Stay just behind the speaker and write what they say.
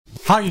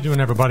How you doing,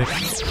 everybody?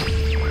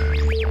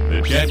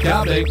 The Chet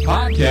Coppock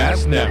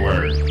Podcast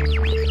Network.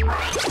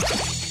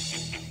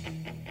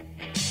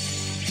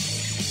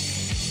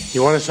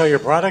 You want to sell your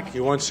product?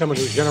 You want someone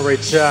who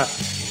generates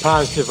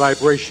positive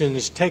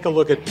vibrations? Take a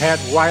look at Pat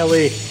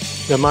Riley,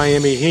 the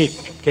Miami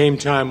Heat. Game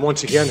time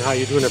once again. How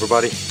you doing,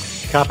 everybody?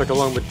 Coppock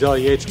along with Del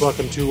Yates.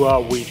 Welcome to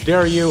We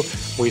Dare You.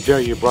 We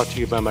Dare You brought to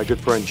you by my good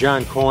friend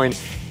John Coyne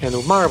and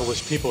the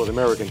marvelous people at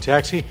American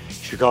Taxi,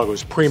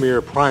 Chicago's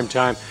premier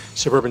primetime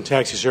suburban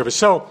taxi service.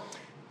 So,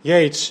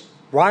 Yates,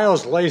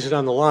 Riles lays it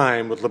on the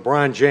line with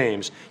LeBron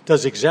James,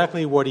 does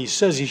exactly what he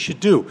says he should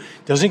do.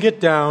 Doesn't get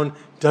down,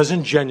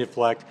 doesn't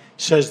genuflect,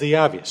 says the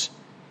obvious.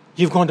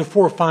 You've gone to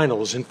 4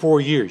 finals in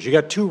 4 years. You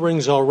got 2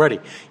 rings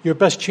already. Your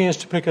best chance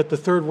to pick up the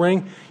 3rd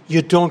ring,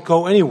 you don't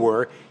go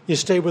anywhere. You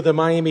stay with the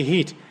Miami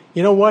Heat.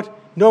 You know what?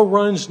 No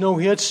runs, no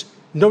hits,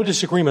 no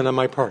disagreement on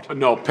my part.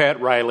 No, Pat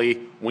Riley,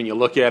 when you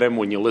look at him,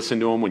 when you listen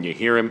to him, when you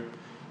hear him,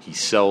 he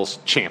sells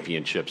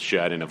championships,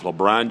 Chet. And if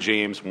LeBron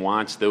James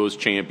wants those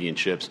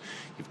championships,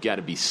 you've got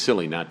to be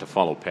silly not to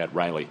follow Pat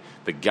Riley.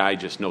 The guy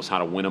just knows how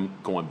to win them,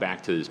 going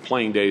back to his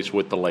playing days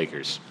with the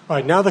Lakers. All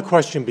right, now the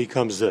question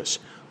becomes this.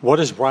 What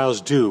does Riles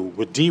do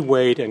with D.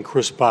 Wade and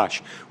Chris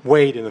Bosh?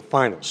 Wade in the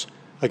finals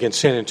against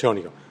San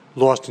Antonio,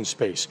 lost in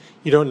space.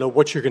 You don't know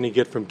what you're going to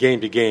get from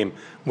game to game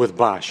with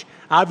Bosh.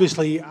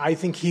 Obviously, I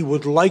think he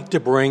would like to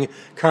bring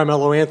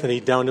Carmelo Anthony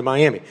down to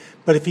Miami.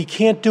 But if he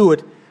can't do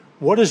it,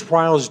 what does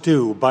Riles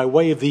do by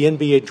way of the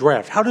NBA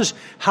draft? How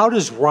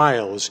does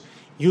Riles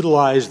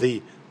utilize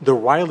the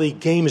Riley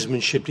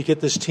gamesmanship to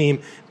get this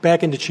team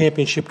back into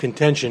championship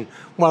contention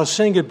while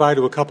saying goodbye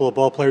to a couple of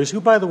ball players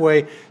who, by the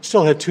way,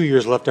 still had 2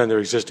 years left on their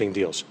existing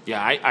deals? Yeah,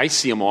 I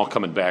see them all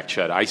coming back,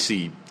 Chet. I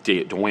see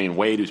Dwayne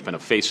Wade, who's been a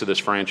face of this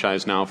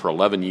franchise now for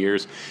 11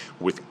 years,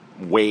 with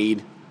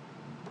Wade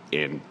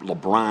and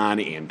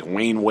LeBron and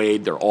Dwayne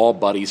Wade. They're all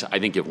buddies. I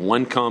think if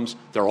one comes,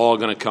 they're all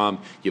going to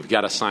come. You've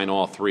got to sign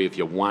all 3 if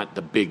you want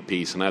the big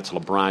piece, and that's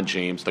LeBron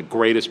James, the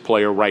greatest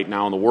player right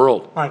now in the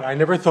world. All right, I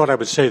never thought I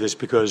would say this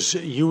because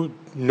you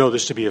know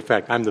this to be a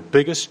fact. I'm the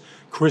biggest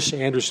Chris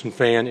Anderson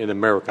fan in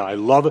America. I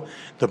love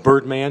the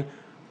Birdman,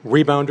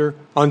 rebounder,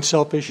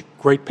 unselfish,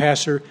 great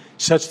passer,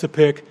 sets the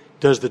pick,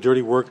 does the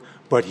dirty work,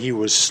 but he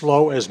was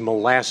slow as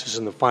molasses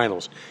in the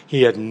finals.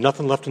 He had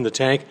nothing left in the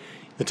tank.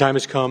 The time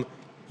has come.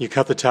 You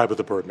cut the tie with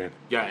the Birdman.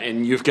 Yeah,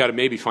 and you've got to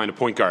maybe find a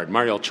point guard.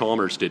 Mario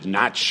Chalmers did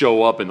not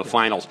show up in the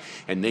finals,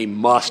 and they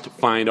must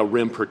find a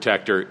rim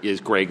protector. Is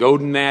Greg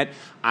Oden that?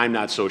 I'm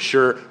not so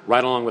sure.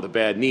 Right along with a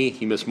bad knee,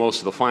 he missed most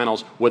of the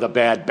finals with a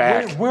bad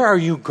back. Where are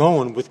you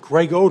going with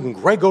Greg Oden?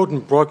 Greg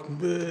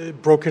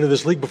Oden broke into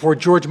this league before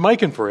George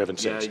Mikan, for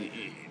heaven's sakes.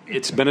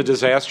 It's been a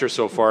disaster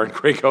so far in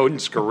Greg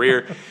Oden's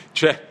career.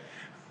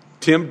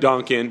 Tim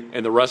Duncan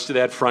and the rest of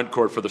that front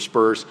court for the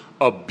Spurs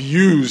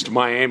abused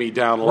Miami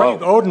down low.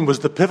 Greg Oden was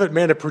the pivot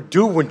man at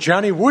Purdue when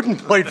Johnny Wooden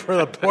played for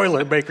the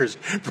Boilermakers,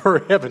 for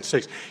heaven's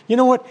sakes. You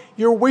know what?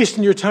 You're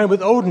wasting your time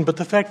with Oden, but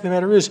the fact of the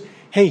matter is,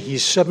 hey,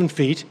 he's 7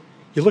 feet.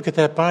 You look at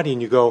that body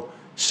and you go,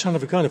 son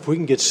of a gun, if we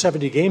can get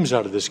 70 games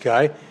out of this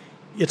guy,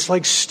 it's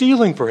like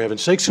stealing, for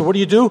heaven's sake. So what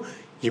do?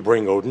 You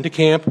bring Oden to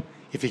camp.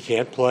 If he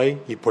can't play,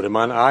 you put him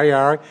on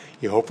IR.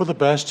 You hope for the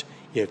best.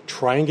 You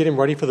try and get him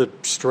ready for the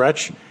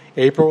stretch.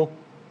 April,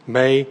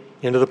 May,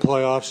 into the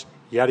playoffs,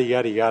 yada,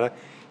 yada, yada.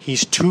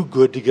 He's too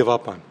good to give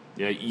up on.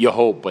 Yeah, you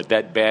hope, but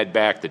that bad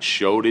back that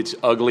showed its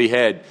ugly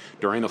head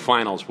during the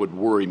finals would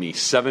worry me.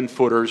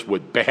 7-footers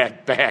with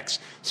bad backs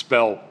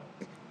spell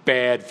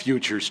bad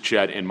futures,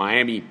 Chet, and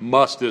Miami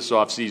must this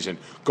offseason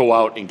go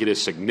out and get a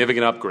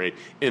significant upgrade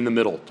in the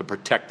middle to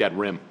protect that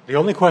rim. The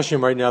only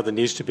question right now that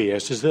needs to be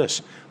asked is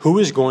this. Who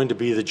is going to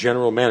be the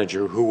general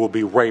manager who will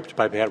be raped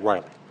by Pat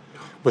Riley?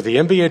 With the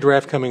NBA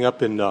draft coming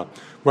up in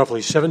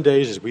roughly 7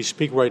 days as we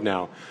speak right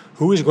now,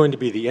 who is going to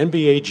be the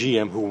NBA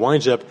GM who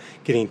winds up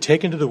getting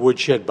taken to the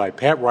woodshed by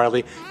Pat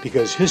Riley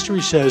because history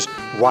says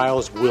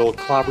Riles will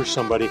clobber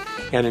somebody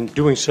and in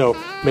doing so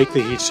make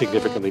the Heat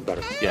significantly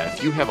better? Yeah,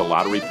 if you have a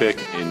lottery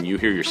pick and you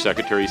hear your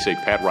secretary say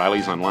Pat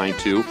Riley's on line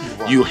 2,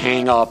 you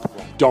hang up.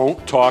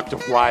 Don't talk to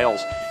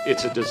Riles.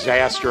 It's a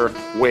disaster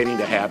waiting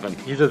to happen.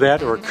 Either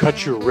that or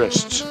cut your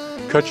wrists.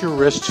 Cut your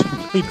wrists,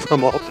 bleed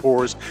from all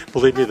pores.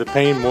 Believe me, the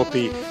pain won't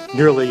be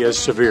nearly as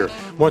severe.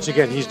 Once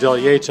again, he's Del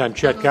Yates. I'm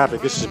Chet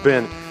Coppock. This has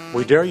been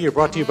We Dare You,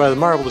 brought to you by the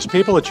marvelous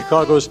people at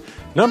Chicago's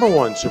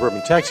 #1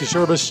 suburban taxi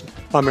service,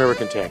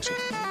 American Taxi.